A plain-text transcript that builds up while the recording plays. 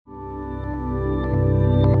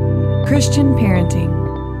Christian Parenting.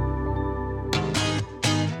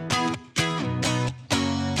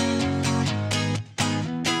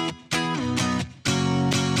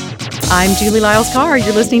 I'm Julie Lyles-Carr.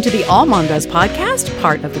 You're listening to the All Mom Does podcast,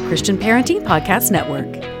 part of the Christian Parenting Podcast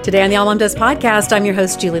Network. Today on the All Mom Does podcast, I'm your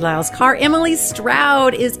host, Julie Lyles-Carr. Emily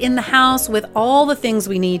Stroud is in the house with all the things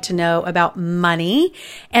we need to know about money,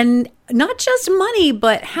 and not just money,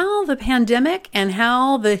 but how the pandemic and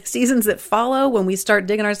how the seasons that follow when we start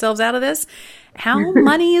digging ourselves out of this, how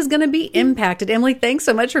money is going to be impacted. Emily, thanks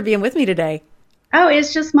so much for being with me today. Oh,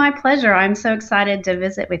 it's just my pleasure. I'm so excited to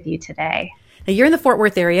visit with you today. Now, you're in the Fort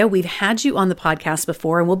Worth area. We've had you on the podcast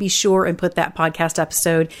before, and we'll be sure and put that podcast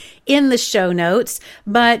episode in the show notes.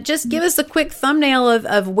 But just give us a quick thumbnail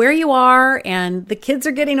of where you are, and the kids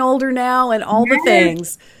are getting older now, and all the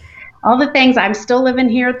things. All the things. I'm still living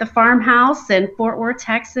here at the farmhouse in Fort Worth,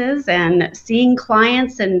 Texas, and seeing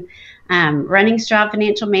clients and running Stroud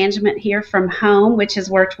Financial Management here from home, which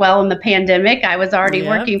has worked well in the pandemic. I was already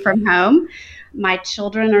working from home. My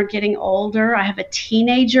children are getting older. I have a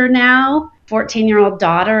teenager now, 14-year-old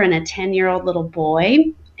daughter and a 10-year-old little boy.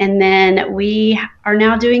 And then we are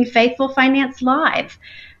now doing Faithful Finance Live.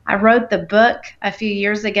 I wrote the book a couple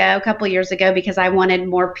years ago, because I wanted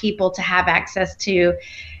more people to have access to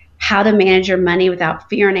how to manage your money without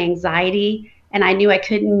fear and anxiety. And I knew I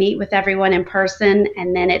couldn't meet with everyone in person.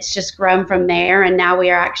 And then it's just grown from there. And now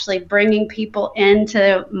we are actually bringing people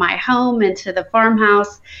into my home, into the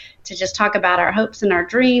farmhouse, to just talk about our hopes and our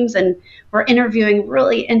dreams. And we're interviewing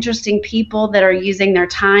really interesting people that are using their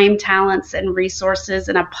time, talents, and resources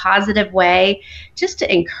in a positive way, just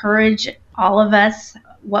to encourage all of us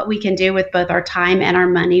what we can do with both our time and our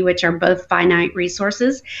money, which are both finite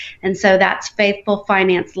resources. And so that's Faithful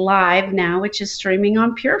Finance Live now, which is streaming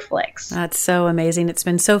on PureFlix. That's so amazing. It's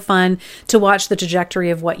been so fun to watch the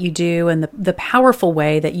trajectory of what you do and the powerful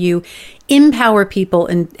way that you empower people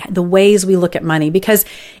in the ways we look at money. Because,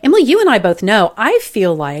 Emily, you and I both know, I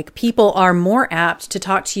feel like people are more apt to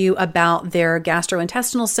talk to you about their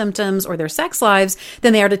gastrointestinal symptoms or their sex lives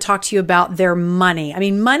than they are to talk to you about their money. I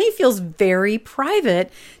mean, money feels very private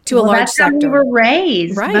to a large sector. That's how we were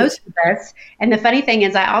raised, right? Most of us. And the funny thing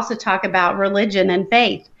is, I also talk about religion and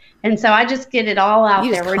faith. And so I just get it all out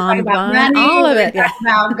there. We're talking about money, all of it. We're talking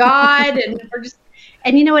about God, and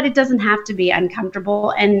and you know what? It doesn't have to be uncomfortable.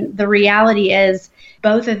 And the reality is,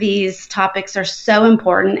 both of these topics are so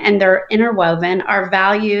important, and they're interwoven. Our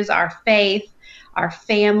values, our faith, our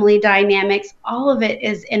family dynamics, all of it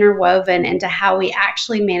is interwoven into how we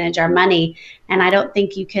actually manage our money. And I don't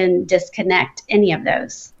think you can disconnect any of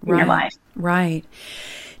those in your life. Right.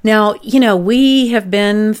 Now, we have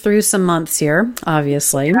been through some months here,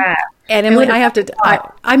 obviously. Yeah. And Emily,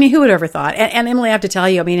 I mean, who would have ever thought? And Emily, I have to tell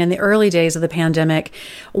you, I mean, in the early days of the pandemic,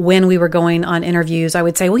 when we were going on interviews, I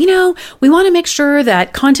would say, well, we want to make sure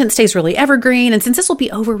that content stays really evergreen. And since this will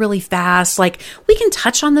be over really fast, like, we can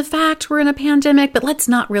touch on the fact we're in a pandemic, but let's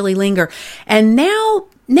not really linger. And now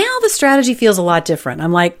the strategy feels a lot different.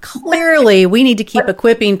 I'm like, clearly we need to keep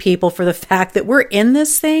equipping people for the fact that we're in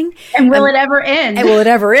this thing. And will it ever end? And will it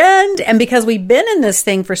ever end? And because we've been in this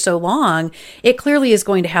thing for so long, it clearly is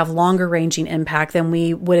going to have longer ranging impact than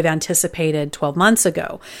we would have anticipated 12 months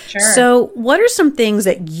ago. Sure. So what are some things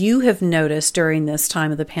that you have noticed during this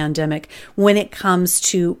time of the pandemic when it comes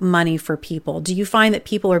to money for people? Do you find that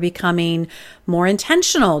people are becoming more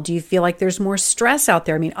intentional? Do you feel like there's more stress out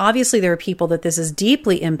there? I mean, obviously there are people that this is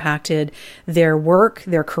deeply impacted their work,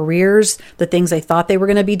 their careers, the things they thought they were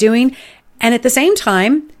going to be doing. And at the same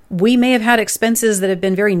time, we may have had expenses that have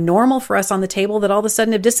been very normal for us on the table that all of a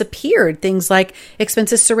sudden have disappeared. Things like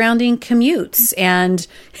expenses surrounding commutes and,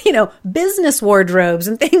 business wardrobes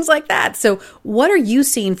and things like that. So what are you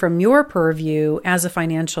seeing from your purview as a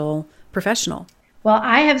financial professional? Well,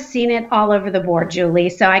 I have seen it all over the board, Julie.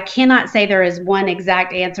 So I cannot say there is one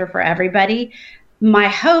exact answer for everybody. My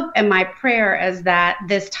hope and my prayer is that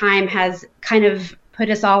this time has kind of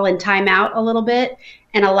put us all in timeout a little bit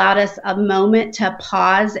and allowed us a moment to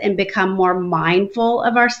pause and become more mindful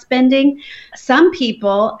of our spending. Some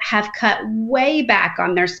people have cut way back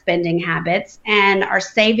on their spending habits and are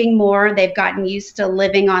saving more. They've gotten used to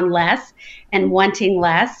living on less and wanting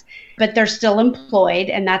less, but they're still employed,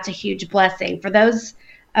 and that's a huge blessing. For those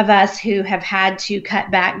of us who have had to cut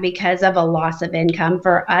back because of a loss of income,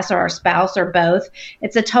 for us or our spouse or both,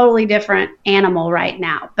 it's a totally different animal right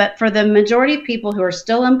now. But for the majority of people who are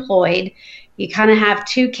still employed, you kind of have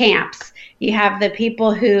two camps. You have the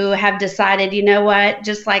people who have decided, you know what,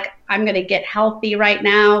 just like I'm going to get healthy right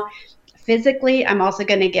now physically, I'm also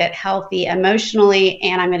going to get healthy emotionally,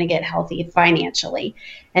 and I'm going to get healthy financially.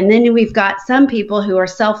 And then we've got some people who are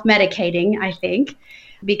self-medicating, I think,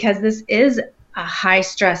 because this is a high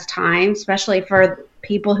stress time, especially for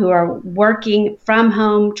people who are working from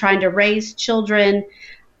home, trying to raise children,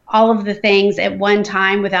 all of the things at one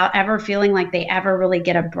time without ever feeling like they ever really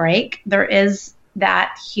get a break. There is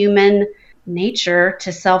that human nature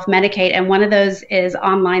to self-medicate, and one of those is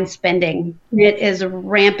online spending. It is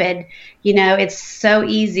rampant. It's so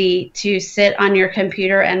easy to sit on your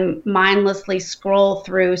computer and mindlessly scroll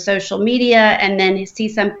through social media and then see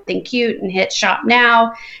something cute and hit shop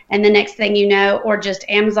now, and the next thing you know, or just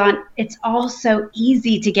Amazon. It's all so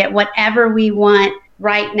easy to get whatever we want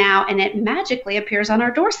right now, and it magically appears on our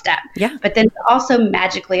doorstep. Yeah. But then it also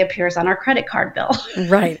magically appears on our credit card bill.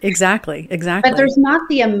 Right. Exactly. But there's not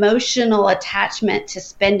the emotional attachment to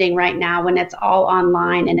spending right now when it's all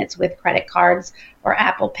online and it's with credit cards or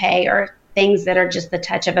Apple Pay or things that are just the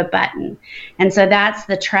touch of a button. And so that's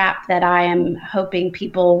the trap that I am hoping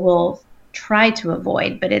people will try to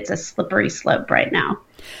avoid, but it's a slippery slope right now.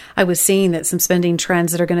 I was seeing that some spending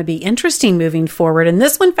trends that are going to be interesting moving forward. And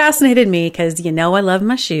this one fascinated me because, I love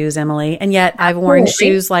my shoes, Emily. And yet I've worn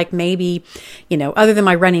shoes like maybe, other than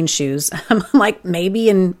my running shoes, I'm like maybe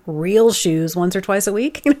in real shoes once or twice a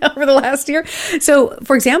week, over the last year. So,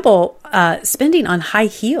 for example, spending on high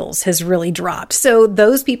heels has really dropped. So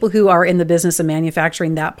those people who are in the business of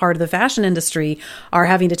manufacturing that part of the fashion industry are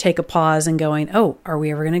having to take a pause and going, oh, are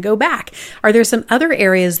we ever going to go back? Are there some other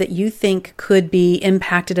areas that you think could be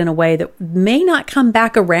impacted in a way that may not come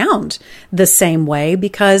back around the same way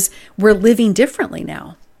because we're living differently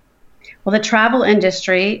now? Well, the travel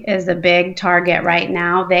industry is a big target right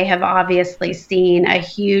now. They have obviously seen a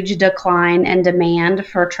huge decline in demand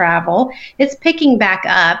for travel. It's picking back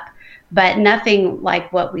up, but nothing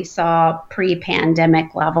like what we saw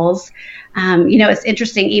pre-pandemic levels. It's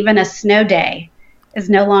interesting, even a snow day is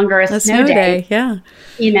no longer a snow day. Yeah.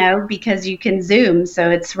 Because you can Zoom. So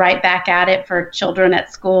it's right back at it for children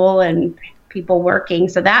at school and people working.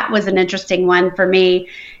 So that was an interesting one for me,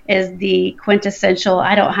 is the quintessential,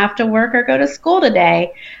 I don't have to work or go to school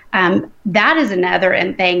today. That is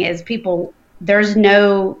another thing is there's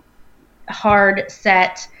no hard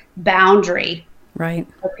set boundary right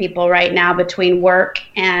for people right now between work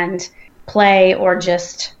and play or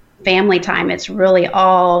just family time. It's really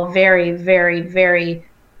all very, very, very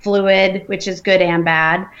fluid, which is good and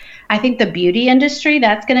bad. I think the beauty industry,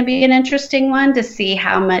 that's going to be an interesting one to see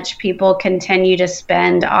how much people continue to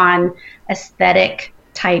spend on aesthetic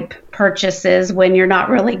type purchases when you're not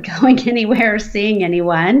really going anywhere or seeing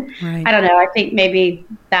anyone. Right. I don't know. I think maybe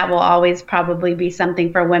that will always probably be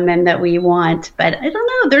something for women that we want, but I don't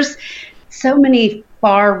know. There's so many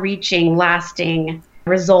far-reaching, lasting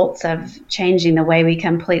results of changing the way we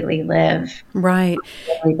completely live. Right.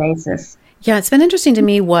 On a daily basis. Yeah, it's been interesting to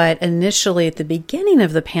me what initially at the beginning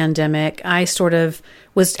of the pandemic, I sort of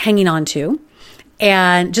was hanging on to,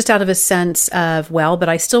 and just out of a sense of, but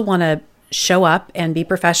I still want to show up and be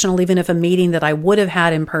professional, even if a meeting that I would have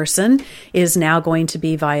had in person is now going to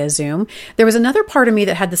be via Zoom. There was another part of me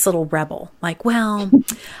that had this little rebel, like,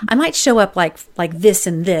 I might show up like this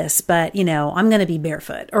and this, but I'm going to be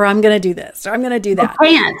barefoot, or I'm going to do this, or I'm going to do that.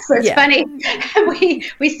 Pants. It's funny.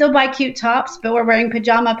 We still buy cute tops, but we're wearing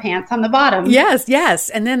pajama pants on the bottom. Yes.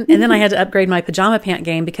 And then I had to upgrade my pajama pant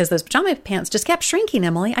game because those pajama pants just kept shrinking,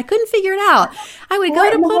 Emily. I couldn't figure it out. I would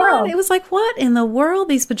go to put on, it was like, what in the world?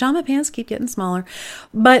 These pajama pants keep getting smaller.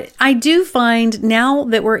 But I do find now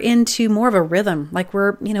that we're into more of a rhythm, like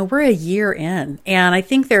we're a year in. And I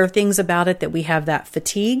think there are things about it that we have that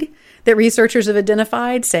fatigue that researchers have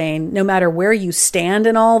identified, saying no matter where you stand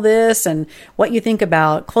in all this and what you think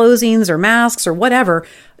about closings or masks or whatever,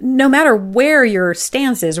 no matter where your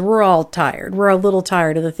stance is, we're all tired. We're a little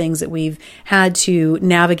tired of the things that we've had to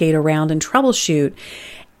navigate around and troubleshoot.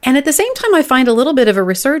 And at the same time, I find a little bit of a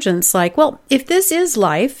resurgence, like, if this is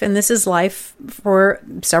life, and this is life for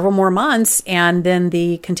several more months, and then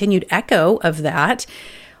the continued echo of that,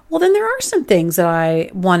 then there are some things that I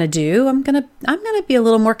want to do. I'm gonna be a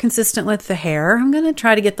little more consistent with the hair. I'm gonna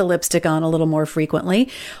try to get the lipstick on a little more frequently.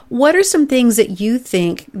 What are some things that you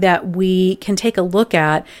think that we can take a look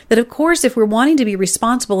at that, of course, if we're wanting to be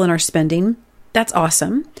responsible in our spending, that's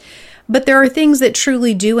awesome. But there are things that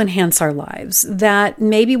truly do enhance our lives that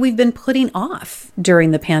maybe we've been putting off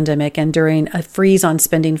during the pandemic and during a freeze on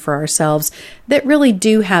spending for ourselves that really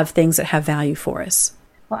do have things that have value for us.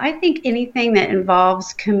 Well, I think anything that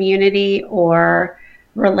involves community or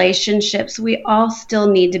relationships, we all still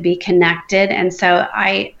need to be connected. And so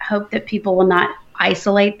I hope that people will not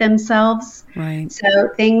isolate themselves. Right. So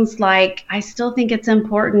things like, I still think it's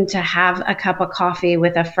important to have a cup of coffee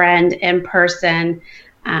with a friend in person.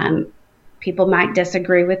 People might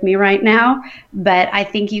disagree with me right now, but I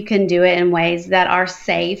think you can do it in ways that are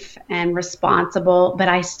safe and responsible. But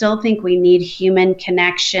I still think we need human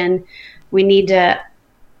connection. We need to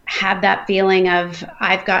have that feeling of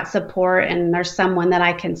I've got support and there's someone that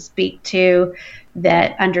I can speak to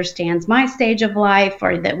that understands my stage of life,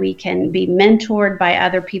 or that we can be mentored by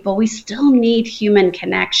other people. We still need human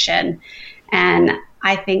connection. And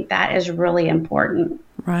I think that is really important.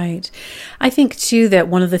 Right. I think, too, that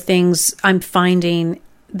one of the things I'm finding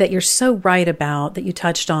that you're so right about, that you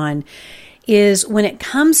touched on, is when it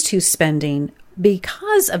comes to spending,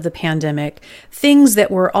 because of the pandemic, things that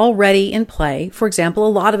were already in play. For example, a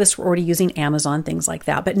lot of us were already using Amazon, things like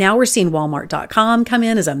that. But now we're seeing Walmart.com come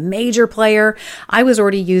in as a major player. I was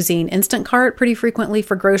already using Instacart pretty frequently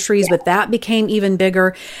for groceries, but that became even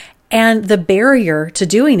bigger. And the barrier to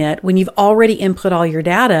doing it when you've already input all your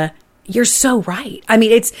data, you're so right. I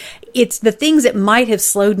mean, it's the things that might have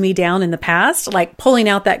slowed me down in the past, like pulling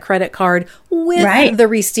out that credit card with the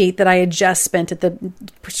receipt that I had just spent at the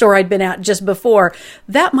store I'd been at just before.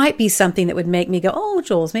 That might be something that would make me go, oh,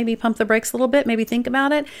 Jules, maybe pump the brakes a little bit, maybe think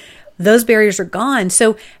about it. Those barriers are gone.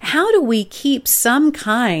 So how do we keep some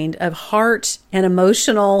kind of heart and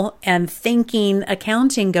emotional and thinking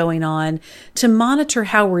accounting going on to monitor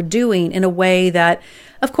how we're doing in a way that,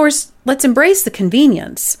 of course, let's embrace the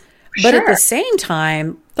convenience, but at the same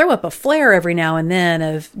time, throw up a flare every now and then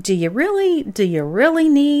of, do you really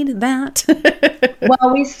need that?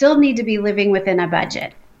 Well, we still need to be living within a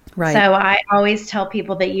budget. Right. So I always tell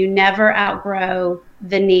people that you never outgrow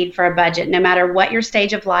the need for a budget, no matter what your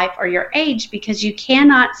stage of life or your age, because you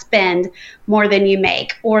cannot spend more than you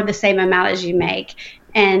make or the same amount as you make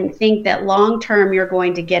and think that long term you're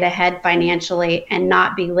going to get ahead financially and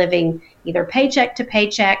not be living either paycheck to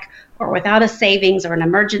paycheck or without a savings or an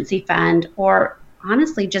emergency fund, or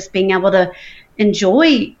honestly just being able to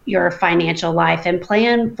enjoy your financial life and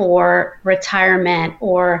plan for retirement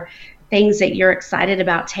or things that you're excited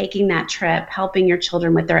about, taking that trip, helping your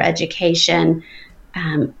children with their education,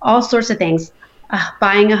 all sorts of things,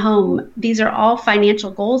 buying a home. These are all financial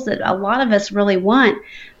goals that a lot of us really want.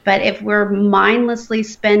 But if we're mindlessly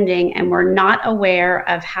spending and we're not aware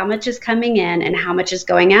of how much is coming in and how much is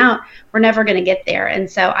going out, we're never going to get there. And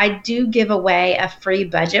so I do give away a free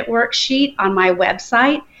budget worksheet on my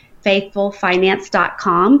website,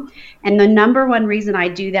 faithfulfinance.com. And the number one reason I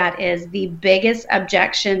do that is the biggest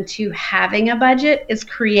objection to having a budget is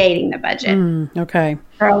creating the budget. Okay.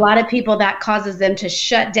 For a lot of people, that causes them to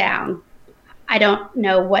shut down. I don't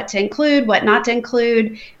know what to include, what not to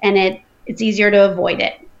include, and it's easier to avoid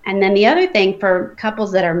it. And then the other thing for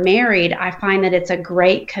couples that are married, I find that it's a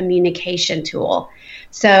great communication tool.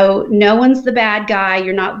 So no one's the bad guy.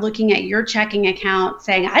 You're not looking at your checking account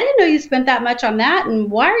saying, I didn't know you spent that much on that. And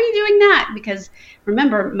why are you doing that? Because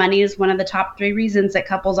remember, money is one of the top 3 reasons that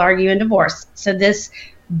couples argue and divorce. So this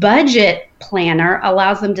budget planner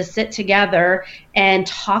allows them to sit together and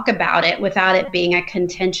talk about it without it being a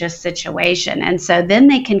contentious situation. And so then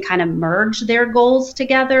they can kind of merge their goals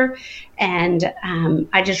together. And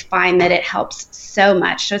I just find that it helps so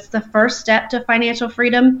much. So it's the first step to financial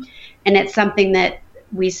freedom. And it's something that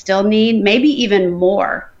we still need, maybe even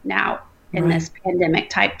more now in this pandemic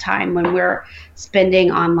type time when we're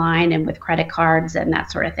spending online and with credit cards and that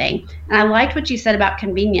sort of thing. And I liked what you said about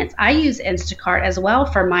convenience. I use Instacart as well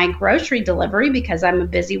for my grocery delivery because I'm a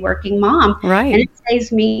busy working mom. Right. And it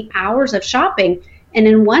saves me hours of shopping. And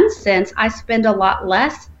in one sense, I spend a lot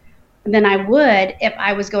less than I would if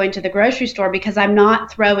I was going to the grocery store because I'm not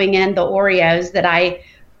throwing in the Oreos that I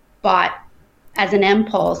bought as an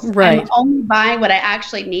impulse. Right. I'm only buying what I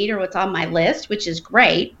actually need or what's on my list, which is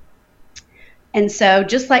great. And so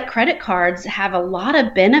just like credit cards have a lot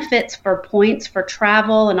of benefits for points for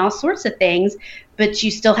travel and all sorts of things, but you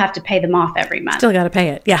still have to pay them off every month. Still got to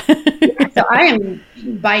pay it. Yeah. So I am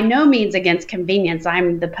by no means against convenience.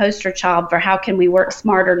 I'm the poster child for how can we work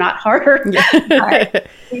smarter, not harder. But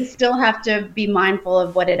we still have to be mindful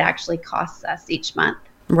of what it actually costs us each month.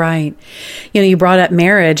 Right. You know, you brought up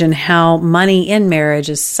marriage and how money in marriage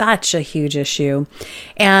is such a huge issue.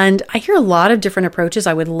 And I hear a lot of different approaches.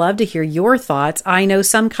 I would love to hear your thoughts. I know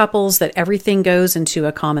some couples that everything goes into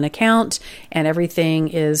a common account and everything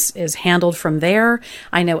is handled from there.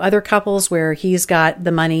 I know other couples where he's got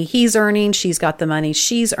the money he's earning, she's got the money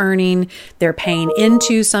she's earning. They're paying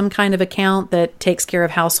into some kind of account that takes care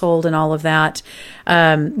of household and all of that.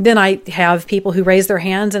 Then I have people who raise their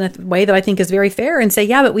hands in a way that I think is very fair and say,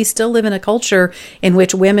 yeah, but we still live in a culture in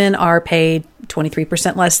which women are paid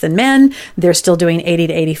 23% less than men. They're still doing 80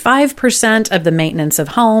 to 85% of the maintenance of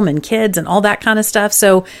home and kids and all that kind of stuff.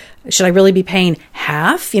 So should I really be paying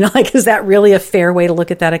half? Is that really a fair way to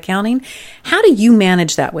look at that accounting? How do you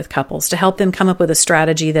manage that with couples to help them come up with a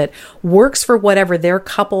strategy that works for whatever their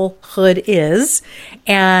couplehood is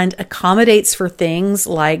and accommodates for things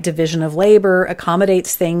like division of labor,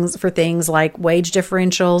 accommodates things for things like wage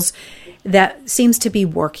differentials, that seems to be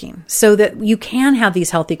working so that you can have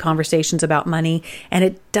these healthy conversations about money and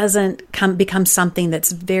it doesn't become something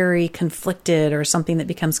that's very conflicted or something that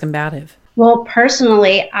becomes combative? Well,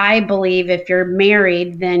 personally, I believe if you're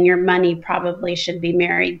married, then your money probably should be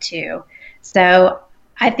married too. So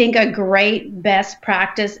I think a great best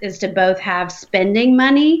practice is to both have spending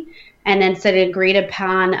money and it's an agreed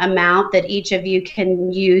upon amount that each of you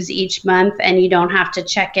can use each month, and you don't have to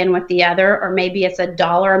check in with the other, or maybe it's a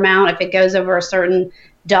dollar amount. If it goes over a certain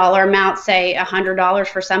dollar amount, say $100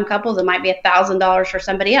 for some couples, it might be $1,000 for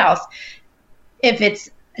somebody else. If it's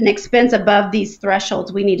an expense above these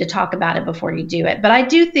thresholds, we need to talk about it before you do it. But I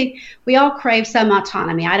do think we all crave some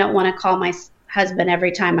autonomy. I don't want to call my husband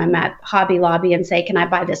every time I'm at Hobby Lobby and say, can I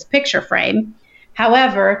buy this picture frame?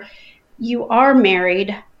 However, you are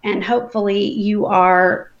married, and hopefully you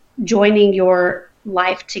are joining your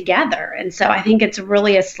life together. And so I think it's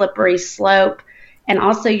really a slippery slope. And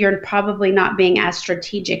also you're probably not being as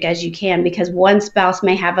strategic as you can, because one spouse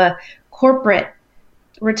may have a corporate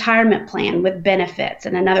retirement plan with benefits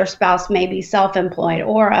and another spouse may be self-employed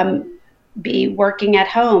or be working at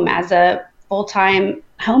home as a full-time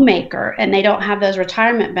homemaker, and they don't have those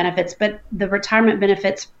retirement benefits. But the retirement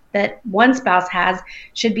benefits that one spouse has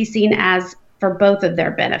should be seen as for both of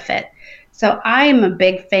their benefit. So I am a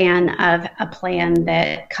big fan of a plan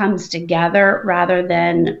that comes together rather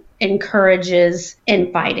than encourages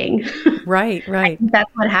infighting. Right. I think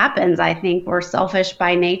that's what happens. I think we're selfish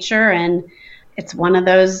by nature, and it's one of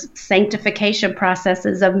those sanctification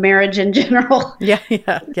processes of marriage in general.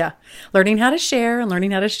 Yeah. Learning how to share and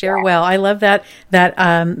learning how to share well. I love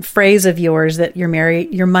that phrase of yours that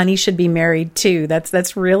your money should be married too.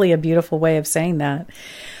 That's really a beautiful way of saying that.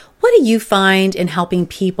 What do you find in helping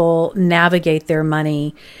people navigate their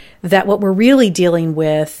money, that what we're really dealing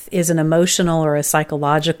with is an emotional or a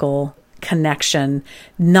psychological connection,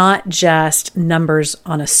 not just numbers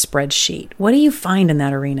on a spreadsheet? What do you find in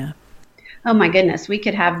that arena? Oh my goodness, we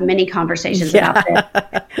could have many conversations about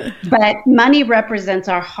this. But money represents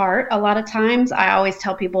our heart a lot of times. I always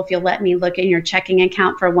tell people, if you'll let me look in your checking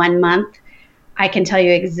account for 1 month, I can tell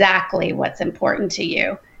you exactly what's important to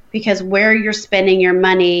you. Because where you're spending your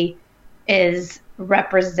money is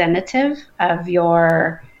representative of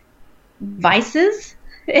your vices.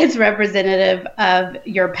 It's representative of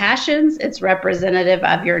your passions. It's representative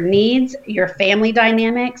of your needs, your family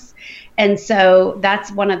dynamics. And so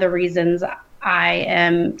that's one of the reasons I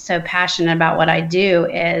am so passionate about what I do,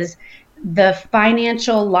 is the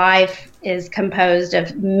financial life is composed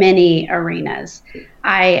of many arenas.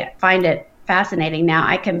 I find it fascinating now.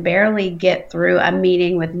 I can barely get through a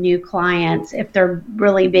meeting with new clients if they're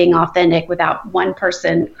really being authentic without one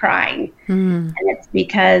person crying. And it's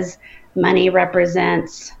because money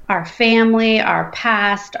represents our family, our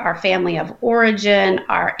past, our family of origin,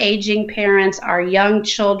 our aging parents, our young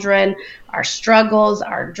children, our struggles,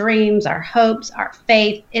 our dreams, our hopes, our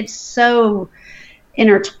faith. It's so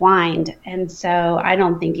intertwined. And so I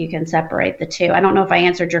don't think you can separate the two. I don't know if I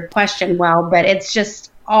answered your question well, but it's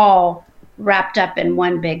just all wrapped up in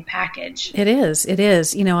one big package. It is.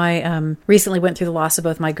 I recently went through the loss of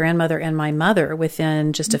both my grandmother and my mother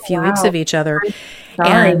within just a few weeks of each other.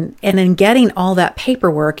 And in getting all that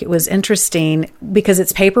paperwork, it was interesting because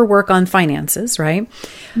it's paperwork on finances, right?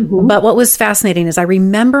 Mm-hmm. But what was fascinating is I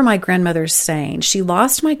remember my grandmother saying she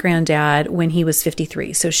lost my granddad when he was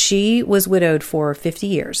 53. So she was widowed for 50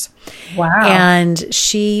 years. Wow. And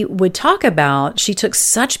she would talk about, she took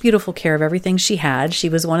such beautiful care of everything she had. She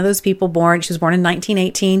was one of those people she was born in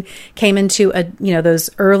 1918, came into those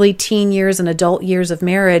early teen years and adult years of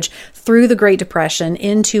marriage through the Great Depression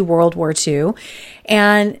into World War II.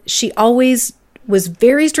 And she always was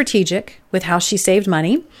very strategic with how she saved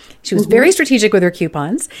money. She was very strategic with her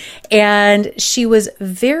coupons. And she was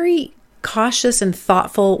very cautious and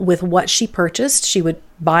thoughtful with what she purchased. She would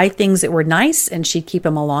buy things that were nice and she'd keep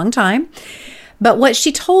them a long time. But what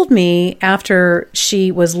she told me after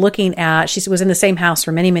she was she was in the same house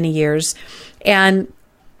for many, many years. And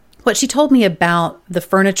what she told me about the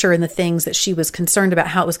furniture and the things that she was concerned about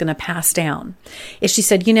how it was going to pass down is she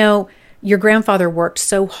said, your grandfather worked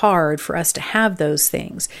so hard for us to have those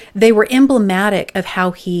things. They were emblematic of how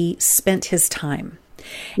he spent his time.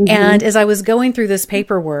 And as I was going through this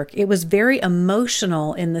paperwork, it was very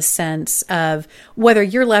emotional in the sense of whether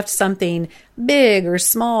you're left something big or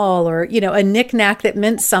small or, a knickknack that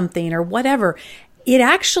meant something or whatever. It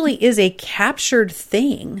actually is a captured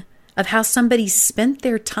thing of how somebody spent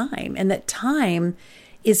their time, and that time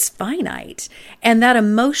is finite. And that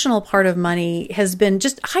emotional part of money has been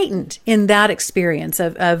just heightened in that experience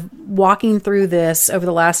of walking through this over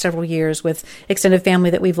the last several years with extended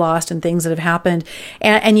family that we've lost and things that have happened.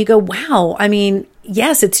 And you go, wow, I mean,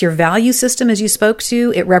 yes, it's your value system, as you spoke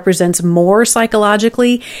to. It represents more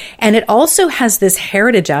psychologically. And it also has this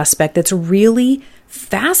heritage aspect that's really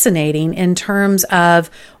fascinating in terms of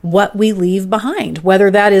what we leave behind, whether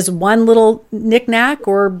that is one little knickknack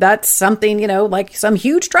or that's something, like some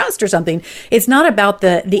huge trust or something. It's not about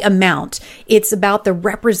the amount. It's about the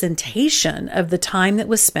representation of the time that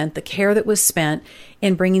was spent, the care that was spent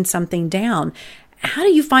in bringing something down. How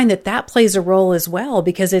do you find that plays a role as well?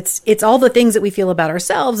 Because it's all the things that we feel about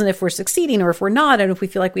ourselves and if we're succeeding or if we're not, and if we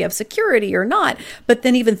feel like we have security or not, but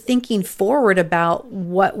then even thinking forward about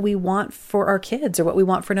what we want for our kids or what we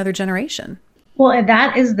want for another generation. Well,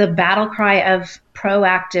 that is the battle cry of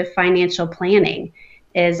proactive financial planning.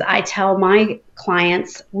 Is I tell my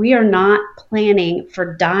clients, we are not planning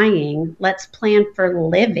for dying. Let's plan for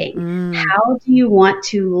living. How do you want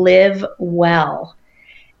to live well?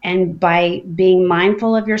 And by being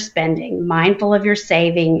mindful of your spending, mindful of your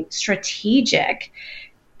saving, strategic,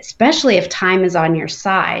 especially if time is on your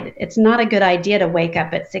side, it's not a good idea to wake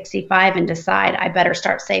up at 65 and decide I better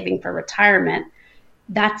start saving for retirement.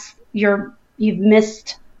 You've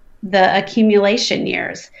missed the accumulation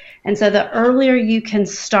years. And so the earlier you can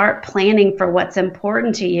start planning for what's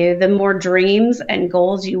important to you, the more dreams and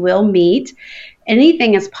goals you will meet.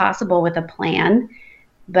 Anything is possible with a plan.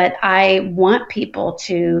 But I want people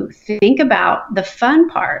to think about the fun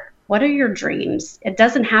part. What are your dreams? It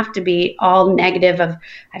doesn't have to be all negative of,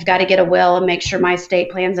 I've got to get a will and make sure my estate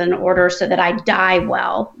plan's in order so that I die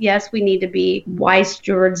well. Yes, we need to be wise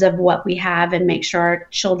stewards of what we have and make sure our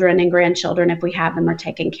children and grandchildren, if we have them, are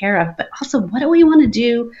taken care of. But also, what do we want to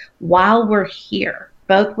do while we're here?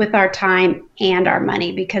 Both with our time and our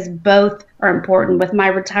money, because both are important. With my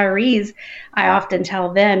retirees, I often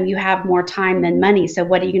tell them, you have more time than money. So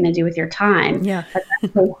what are you going to do with your time? Yeah.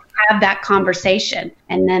 Have that conversation.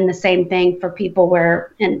 And then the same thing for people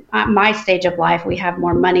where in my stage of life, we have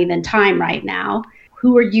more money than time right now.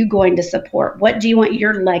 Who are you going to support? What do you want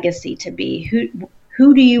your legacy to be?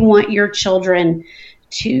 Who do you want your children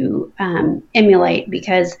to emulate?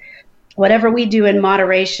 Because whatever we do in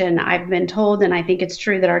moderation, I've been told, and I think it's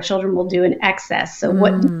true, that our children will do in excess. So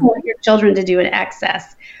what do you want your children to do in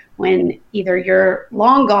excess when either you're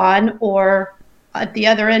long gone or at the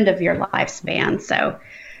other end of your lifespan? So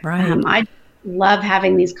I love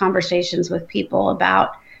having these conversations with people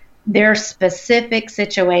about their specific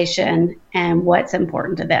situation and what's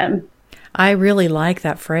important to them. I really like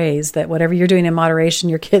that phrase, that whatever you're doing in moderation,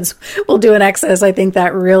 your kids will do in excess. I think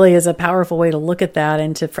that really is a powerful way to look at that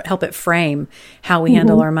and to help it frame how we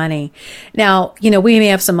handle our money. Now, we may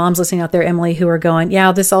have some moms listening out there, Emily, who are going,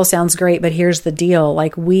 yeah, this all sounds great, but here's the deal.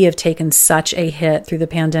 Like, we have taken such a hit through the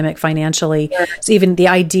pandemic financially. Sure. So even the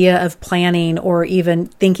idea of planning or even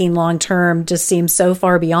thinking long term just seems so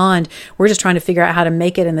far beyond. We're just trying to figure out how to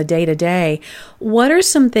make it in the day to day. What are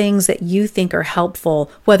some things that you think are helpful,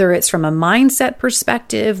 whether it's from a mindset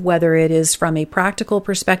perspective, whether it is from a practical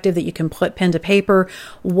perspective that you can put pen to paper?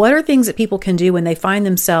 What are things that people can do when they find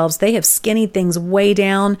themselves, they have skinnied things way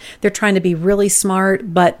down, they're trying to be really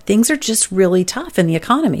smart, but things are just really tough in the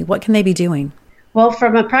economy? What can they be doing? Well,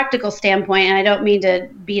 from a practical standpoint, and I don't mean to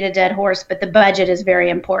beat a dead horse, but the budget is very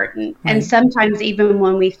important. Right. And sometimes even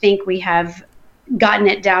when we think we have gotten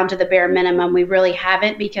it down to the bare minimum, we really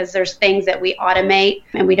haven't, because there's things that we automate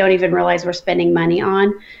and we don't even realize we're spending money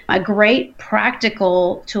on. A great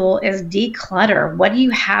practical tool is declutter. What do you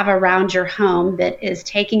have around your home that is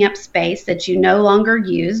taking up space that you no longer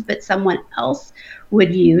use, but someone else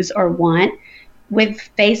would use or want? With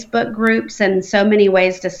Facebook groups and so many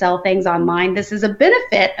ways to sell things online, this is a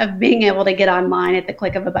benefit of being able to get online at the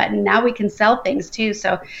click of a button. Now we can sell things too.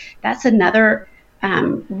 So that's another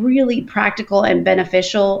really practical and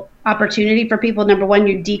beneficial opportunity for people. Number one,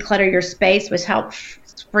 you declutter your space, which helps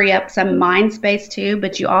free up some mind space too,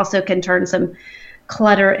 but you also can turn some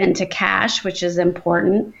clutter into cash, which is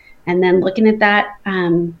important. And then looking at that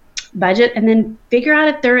budget, and then figure out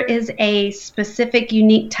if there is a specific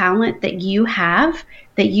unique talent that you have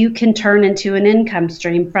that you can turn into an income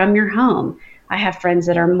stream from your home. I have friends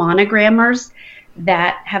that are monogrammers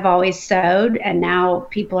that have always sewed, and now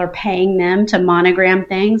people are paying them to monogram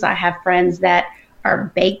things. I have friends that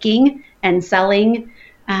are baking and selling.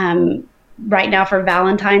 Right now for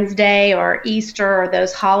Valentine's Day or Easter or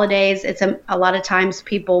those holidays, it's a lot of times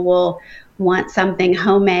people will want something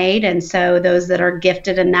homemade. And so those that are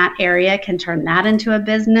gifted in that area can turn that into a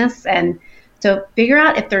business. And so figure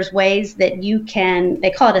out if there's ways that you can, they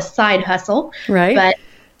call it a side hustle, right? But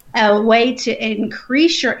a way to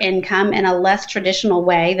increase your income in a less traditional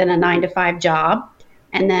way than a 9-to-5 job.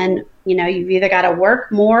 And then, you've either got to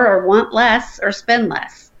work more or want less or spend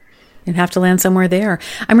less. And have to land somewhere there.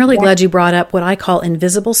 I'm really glad you brought up what I call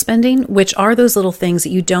invisible spending, which are those little things that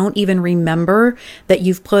you don't even remember that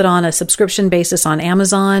you've put on a subscription basis on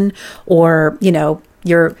Amazon, or,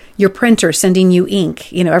 your printer sending you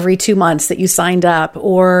ink, every 2 months that you signed up,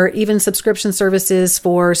 or even subscription services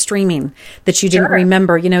for streaming that you didn't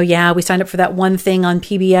remember. We signed up for that one thing on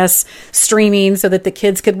PBS streaming so that the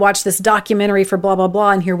kids could watch this documentary for blah, blah, blah.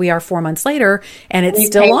 And here we are 4 months later, and it's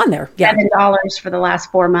still on there. Yeah. $7 for the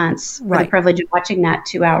last 4 months for the privilege of watching that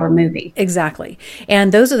 2-hour movie. Exactly.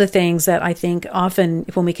 And those are the things that I think often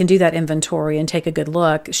when we can do that inventory and take a good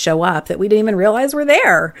look, show up that we didn't even realize were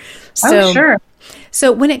there. So, sure.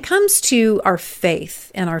 So when it comes to our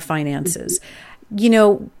faith and our finances,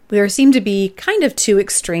 there seem to be kind of two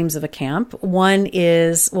extremes of a camp. One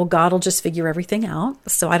is, well, God will just figure everything out,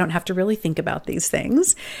 so I don't have to really think about these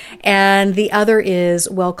things. And the other is,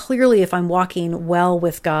 well, clearly if I'm walking well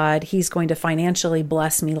with God, He's going to financially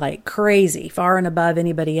bless me like crazy, far and above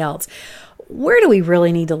anybody else. Where do we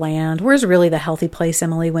really need to land? Where's really the healthy place,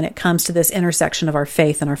 Emily, when it comes to this intersection of our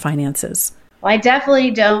faith and our finances? Well, I definitely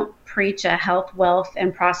don't preach a health, wealth,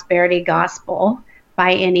 and prosperity gospel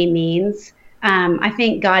by any means. I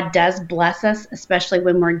think God does bless us, especially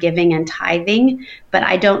when we're giving and tithing, but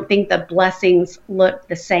I don't think the blessings look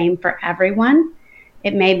the same for everyone.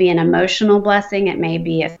 It may be an emotional blessing. It may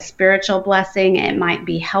be a spiritual blessing. It might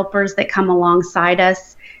be helpers that come alongside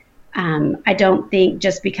us. I don't think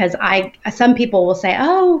just because some people will say,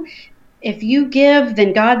 oh, if you give,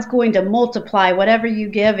 then God's going to multiply whatever you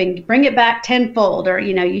give and bring it back tenfold, or,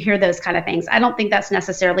 you hear those kind of things. I don't think that's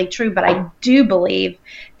necessarily true, but I do believe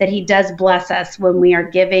that He does bless us when we are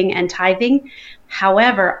giving and tithing.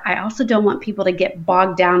 However, I also don't want people to get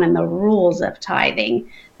bogged down in the rules of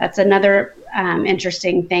tithing. That's another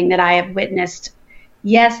interesting thing that I have witnessed.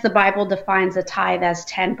 Yes, the Bible defines a tithe as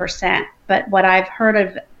 10%, but what I've heard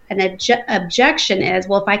of an objection is,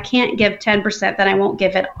 well, if I can't give 10%, then I won't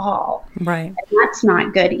give it all. Right. And that's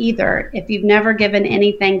not good either. If you've never given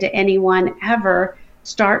anything to anyone ever,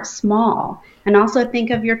 start small. And also think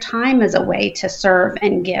of your time as a way to serve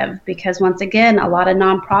and give, because once again, a lot of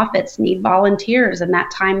nonprofits need volunteers, and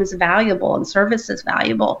that time is valuable and service is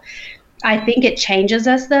valuable. I think it changes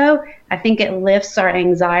us, though. I think it lifts our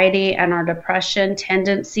anxiety and our depression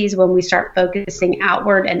tendencies when we start focusing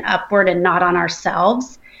outward and upward and not on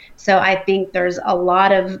ourselves. So I think there's a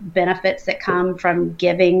lot of benefits that come from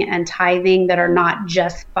giving and tithing that are not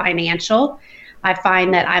just financial. I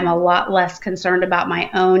find that I'm a lot less concerned about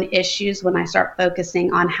my own issues when I start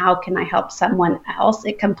focusing on how can I help someone else.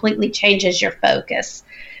 It completely changes your focus.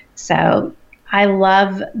 So I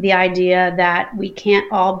love the idea that we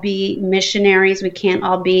can't all be missionaries. We can't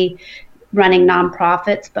all be running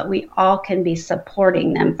nonprofits, but we all can be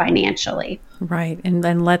supporting them financially. Right. And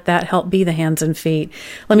then let that help be the hands and feet.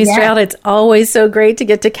 Let me start out. It's always so great to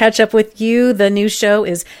get to catch up with you. The new show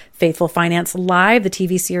is Faithful Finance Live, the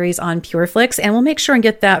TV series on PureFlix. And we'll make sure and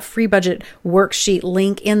get that free budget worksheet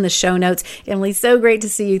link in the show notes. Emily, so great to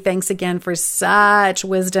see you. Thanks again for such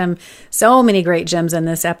wisdom. So many great gems in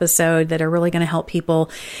this episode that are really going to help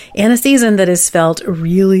people in a season that has felt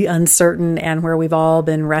really uncertain and where we've all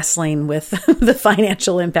been wrestling with the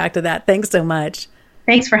financial impact of that. Thanks so much.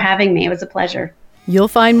 Thanks for having me. It was a pleasure. You'll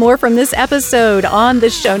find more from this episode on the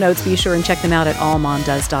show notes. Be sure and check them out at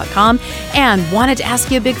allmomdoes.com. And wanted to ask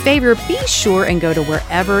you a big favor. Be sure and go to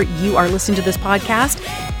wherever you are listening to this podcast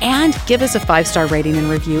and give us a 5-star rating and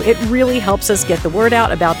review. It really helps us get the word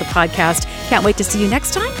out about the podcast. Can't wait to see you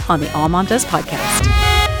next time on the All Mom Does podcast.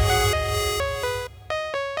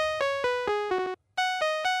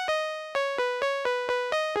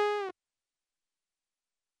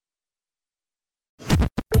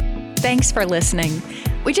 Thanks for listening.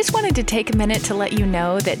 We just wanted to take a minute to let you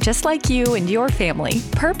know that just like you and your family,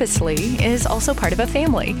 Purposely is also part of a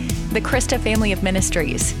family, the Krista Family of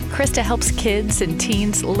Ministries. Krista helps kids and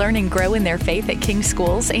teens learn and grow in their faith at King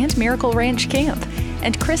Schools and Miracle Ranch Camp.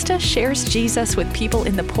 And Krista shares Jesus with people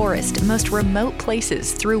in the poorest, most remote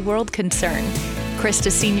places through World Concern.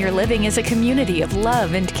 Krista Senior Living is a community of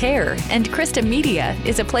love and care, and Krista Media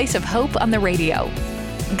is a place of hope on the radio.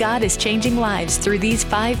 God is changing lives through these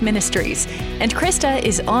 5 ministries, and Krista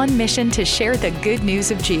is on mission to share the good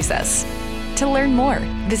news of Jesus. To learn more,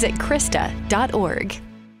 visit Krista.org.